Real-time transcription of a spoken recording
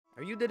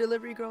Are you the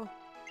delivery girl?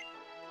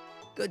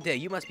 Good day,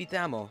 you must be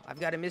Thamo.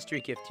 I've got a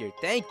mystery gift here.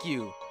 Thank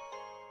you!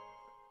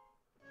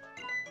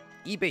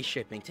 eBay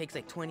shipping takes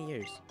like 20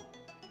 years.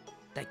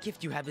 That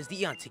gift you have is the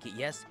Eon ticket,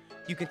 yes?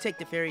 You can take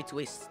the ferry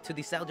to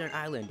the southern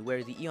island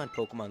where the Eon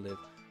Pokemon live.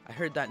 I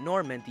heard that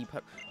Norman,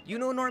 you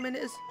know who Norman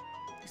is?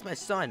 He's my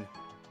son.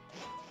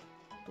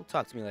 Don't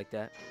talk to me like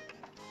that.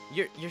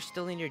 You're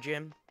still in your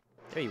gym?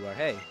 There you are,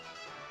 hey.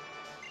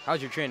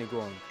 How's your training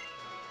going?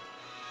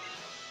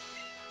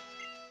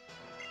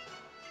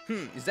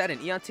 Is that an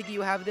Eon ticket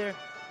you have there?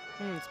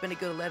 It's been a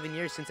good 11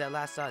 years since I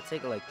last saw a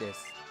ticket like this.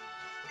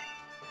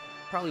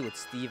 Probably with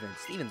Steven.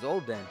 Steven's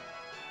old then.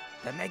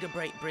 That Mega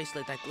Bright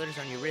bracelet that glitters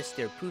on your wrist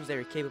there proves that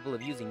you're capable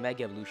of using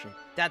Mega Evolution.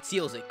 That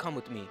seals it. Come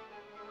with me.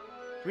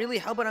 Really?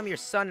 How about I'm your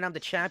son and I'm the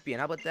champion?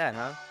 How about that,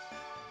 huh?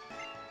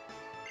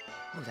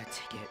 Oh, that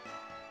ticket.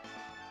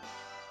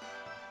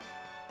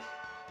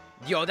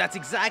 Yo, that's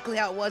exactly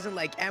how it was in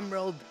like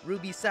Emerald,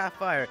 Ruby,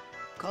 Sapphire.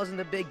 Causing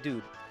the big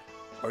dude.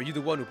 Are you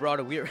the one who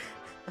brought a weird...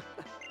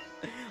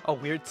 a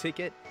weird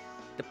ticket?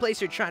 The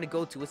place you're trying to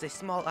go to is a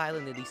small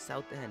island in the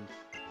south end.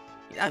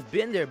 I've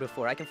been there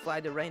before. I can fly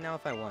there right now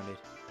if I wanted.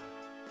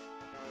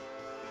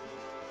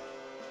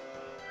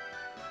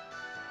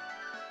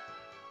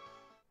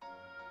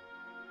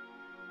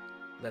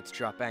 Let's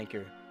drop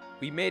anchor.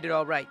 We made it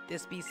all right.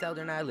 This be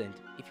Southern Island.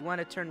 If you want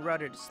to turn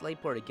rudder to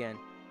Slayport again,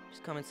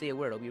 just come and say a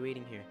word. I'll be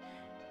waiting here.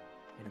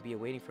 I'm gonna be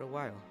waiting for a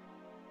while.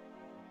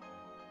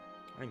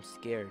 I'm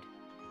scared.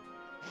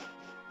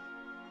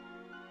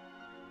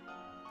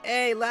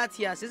 Hey,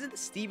 Latias, isn't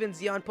Steven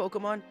Zeon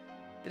Pokemon?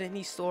 Didn't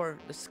he soar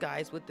the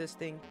skies with this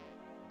thing?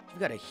 You've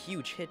got a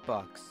huge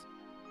hitbox.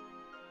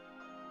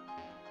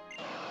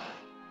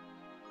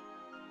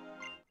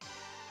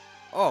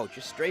 Oh,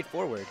 just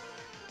straightforward.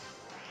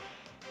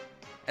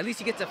 At least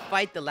you get to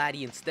fight the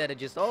laddie instead of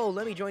just, oh,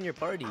 let me join your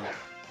party.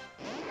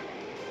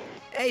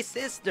 Hey,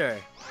 sister!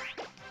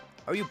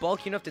 Are you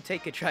bulky enough to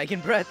take a dragon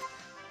breath?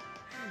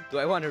 Do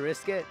I want to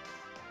risk it?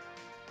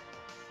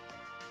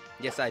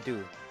 Yes, I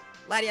do.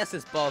 Latias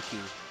is bulky.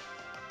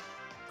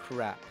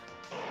 Crap.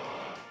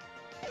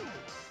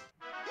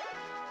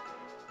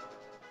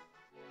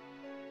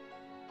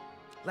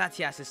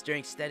 Latias is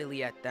staring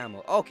steadily at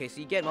Thamo. Okay, so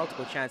you get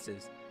multiple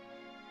chances.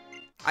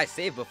 I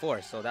saved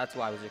before, so that's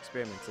why I was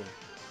experimenting.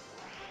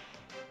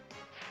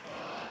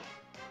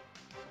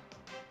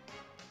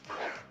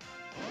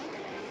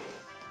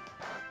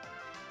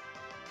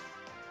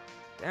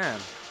 Damn.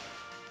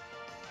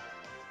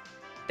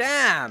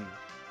 Damn!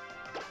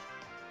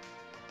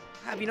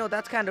 You know,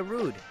 that's kind of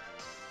rude.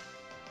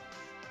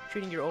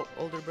 Treating your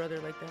older brother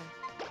like that.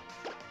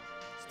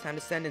 It's time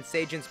to send in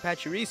Sajin's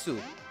Pachirisu.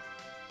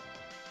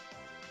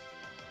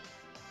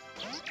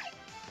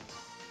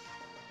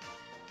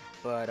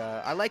 But,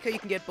 I like how you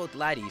can get both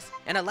Latias.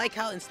 And I like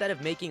how instead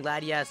of making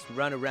Latias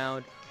run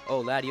around,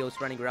 oh, Latios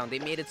running around, they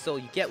made it so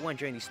you get one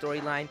during the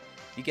storyline,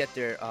 you get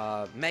their,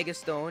 Mega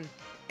Stone,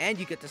 and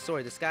you get to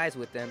soar the skies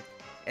with them,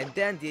 and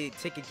then the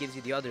ticket gives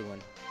you the other one.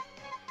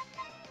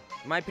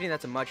 In my opinion,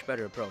 that's a much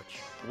better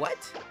approach.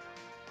 What?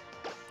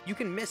 You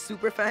can miss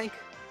Super Fang?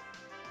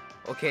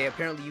 Okay,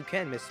 apparently you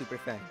can miss Super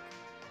Fang.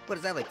 What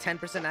is that, like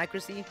 10%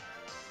 accuracy?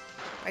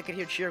 I could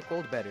hear Sheer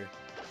Cold better.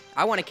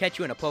 I want to catch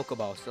you in a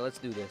Pokeball, so let's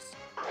do this.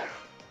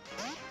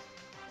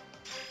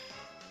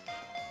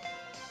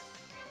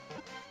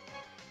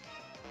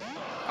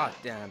 Oh,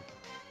 damn.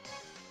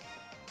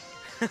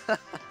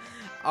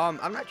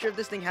 I'm not sure if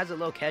this thing has a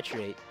low catch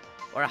rate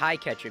or a high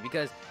catch rate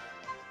because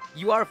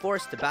you are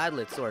forced to battle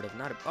it, sort of.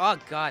 Not a... Oh,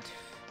 God.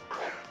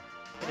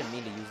 I didn't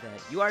mean to use that.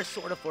 You are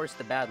sort of forced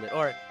to battle it,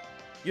 or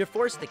you're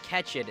forced to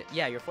catch it.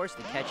 Yeah, you're forced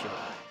to catch it.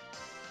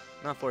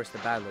 Not forced to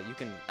battle it.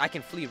 I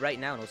can flee right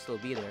now and it'll still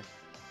be there.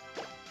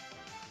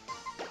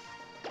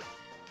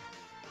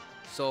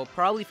 So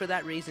probably for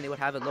that reason, it would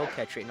have a low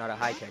catch rate, not a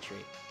high catch rate.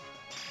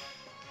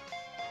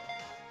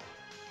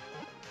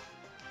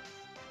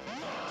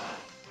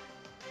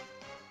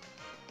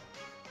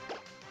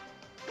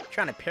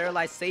 Trying to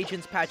paralyze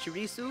Sajin's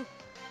Pachirisu? Do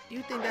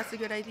you think that's a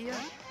good idea?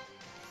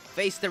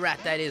 Face the rat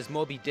that is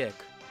Moby Dick.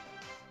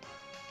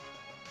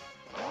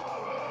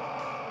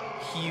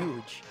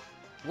 Huge.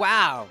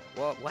 Wow.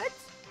 What?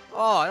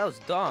 Oh, that was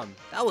dumb.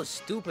 That was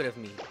stupid of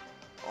me.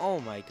 Oh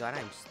my god,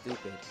 I'm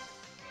stupid.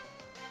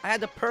 I had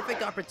the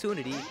perfect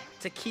opportunity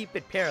to keep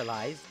it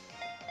paralyzed,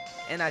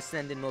 and I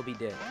send in Moby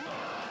Dick.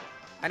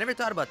 I never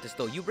thought about this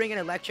though. You bring an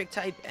electric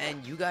type,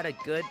 and you got a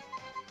good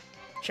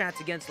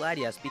chance against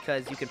Latias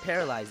because you can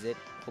paralyze it.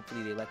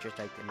 Hopefully the electric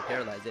type can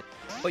paralyze it.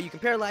 But you can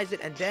paralyze it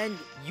and then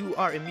you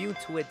are immune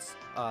to its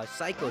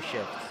psycho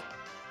shifts.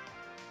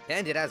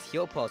 And it has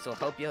heal pulse, so it'll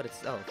help you out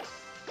itself.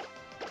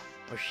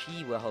 Or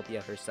she will help you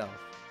out herself.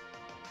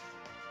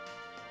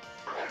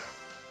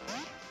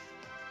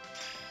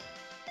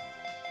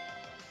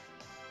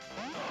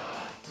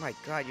 My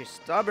god, you're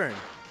stubborn.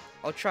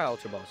 I'll try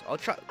Ultra Balls. I'll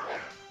try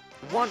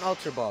one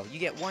Ultra Ball. You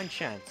get one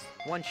chance.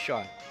 One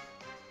shot.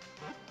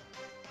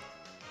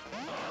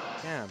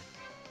 Damn.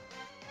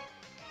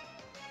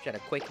 She had a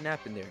quick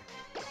nap in there.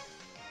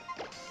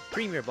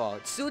 Premier Ball.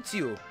 It suits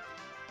you.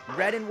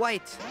 Red and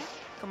white.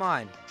 Come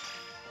on.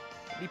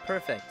 Be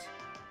perfect.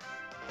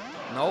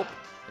 Nope.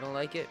 You don't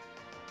like it?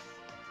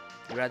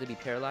 You'd rather be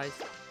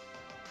paralyzed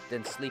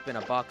than sleep in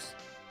a box.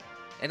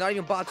 And not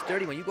even box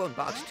 30 when you go in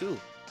box 2.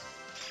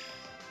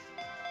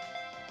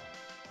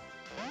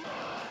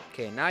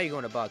 Okay, now you're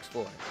going to box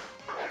 4.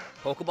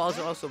 Pokeballs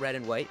are also red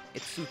and white.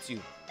 It suits you.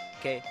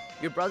 Okay?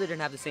 Your brother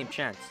didn't have the same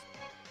chance.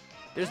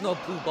 There's no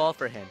blue ball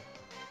for him.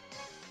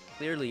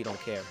 Clearly you don't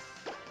care.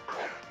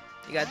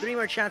 You got 3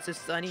 more chances,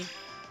 Sonny.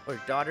 Or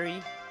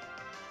Daughtery.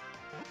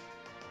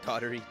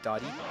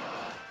 Dotty.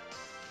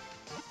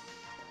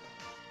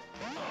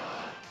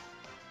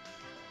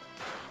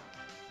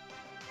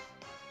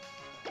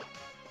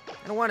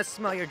 I don't want to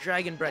smell your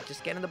dragon breath.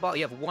 Just get in the ball.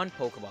 You have 1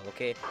 Pokeball,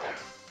 okay?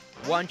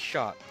 1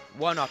 shot.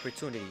 1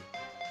 opportunity.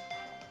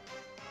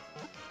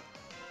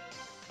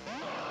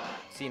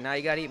 See, now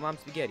you gotta eat mom's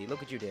spaghetti. Look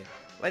what you did.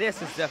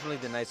 Latias is definitely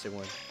the nicer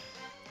one.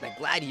 Like,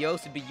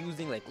 Latios would be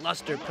using, like,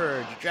 Luster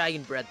Purge,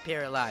 Dragon Breath,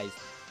 Paralyzed.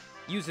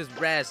 Uses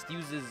Rest,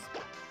 uses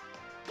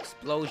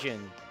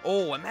Explosion.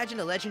 Oh, imagine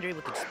a legendary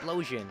with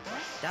Explosion.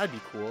 That would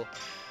be cool.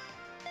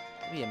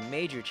 That'd be a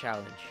major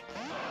challenge.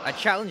 A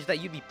challenge that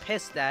you'd be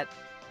pissed at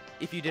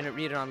if you didn't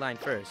read it online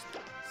first.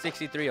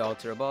 63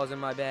 Ultra Balls in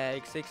my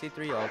bag.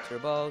 63 Ultra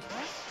Balls.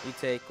 You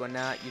take one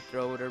out, you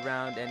throw it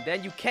around, and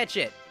then you catch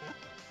it.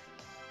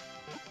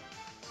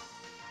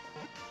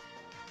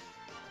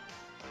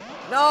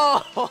 No!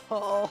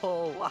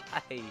 Why?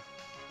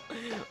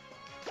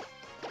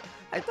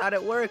 I thought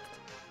it worked.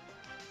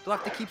 Do I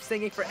have to keep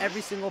singing for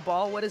every single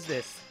ball? What is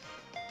this?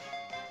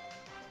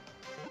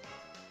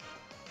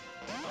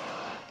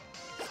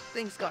 This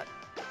thing's got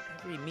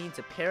every means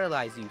to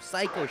paralyze you.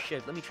 Psycho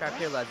Shift, let me try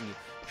paralyzing you.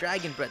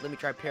 Dragon Breath, let me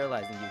try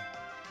paralyzing you.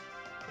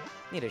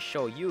 I need to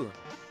show you.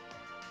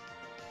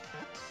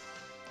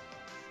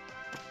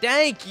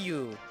 Thank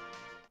you!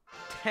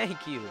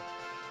 Thank you.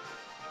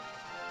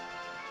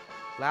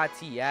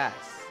 Latias.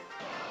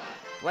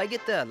 Do I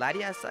get the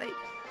Latiasite?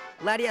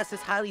 Latias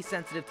is highly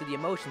sensitive to the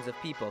emotions of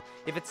people.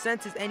 If it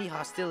senses any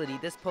hostility,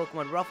 this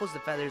Pokemon ruffles the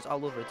feathers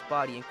all over its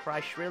body and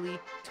cries shrilly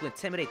to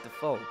intimidate the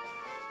foe.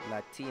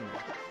 Latina.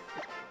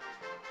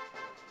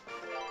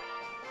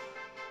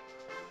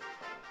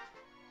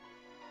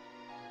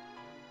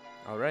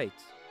 Alright.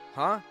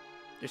 Huh?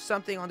 There's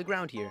something on the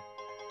ground here.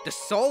 The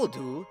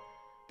Soldew?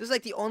 This is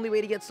like the only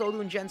way to get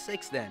Soldew in Gen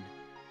 6 then.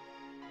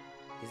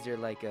 Is there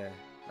like a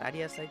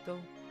Latiasite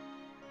though?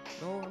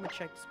 No, I'm gonna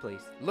check this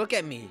place. Look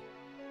at me!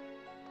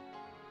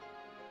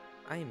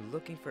 I am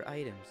looking for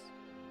items.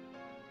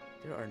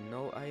 There are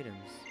no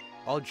items.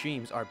 All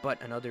dreams are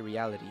but another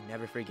reality.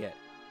 Never forget.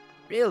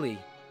 Really?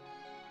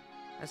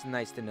 That's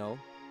nice to know.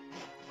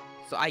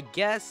 So I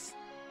guess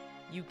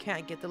you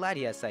can't get the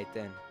Latiasite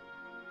then.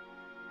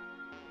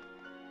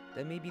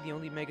 That may be the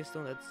only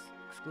Megastone that's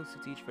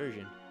exclusive to each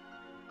version.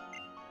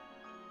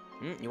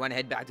 You want to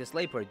head back to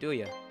Slayport, do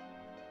you?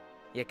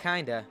 Yeah,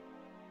 kinda.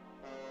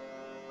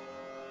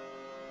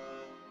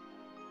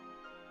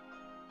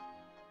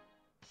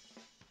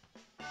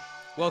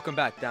 Welcome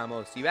back,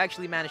 Damos. You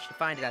actually managed to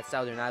find it at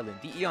Southern Island,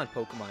 the Eon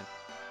Pokemon.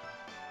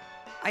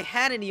 I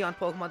had an Eon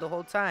Pokemon the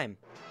whole time.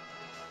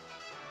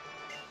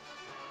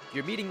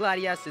 Your meeting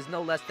Latias is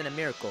no less than a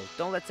miracle.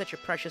 Don't let such a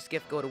precious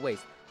gift go to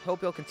waste. I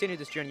hope you'll continue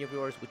this journey of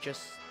yours with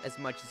just as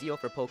much zeal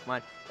for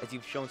Pokemon as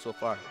you've shown so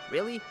far.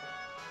 Really?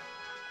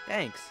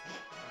 Thanks.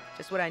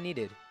 Just what I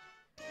needed.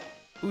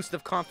 Boost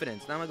of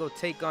confidence. Now I'm gonna go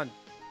take on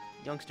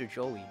youngster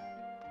Joey.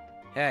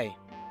 Hey.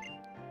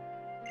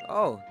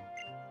 Oh.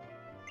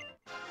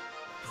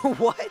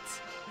 What?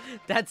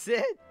 That's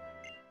it?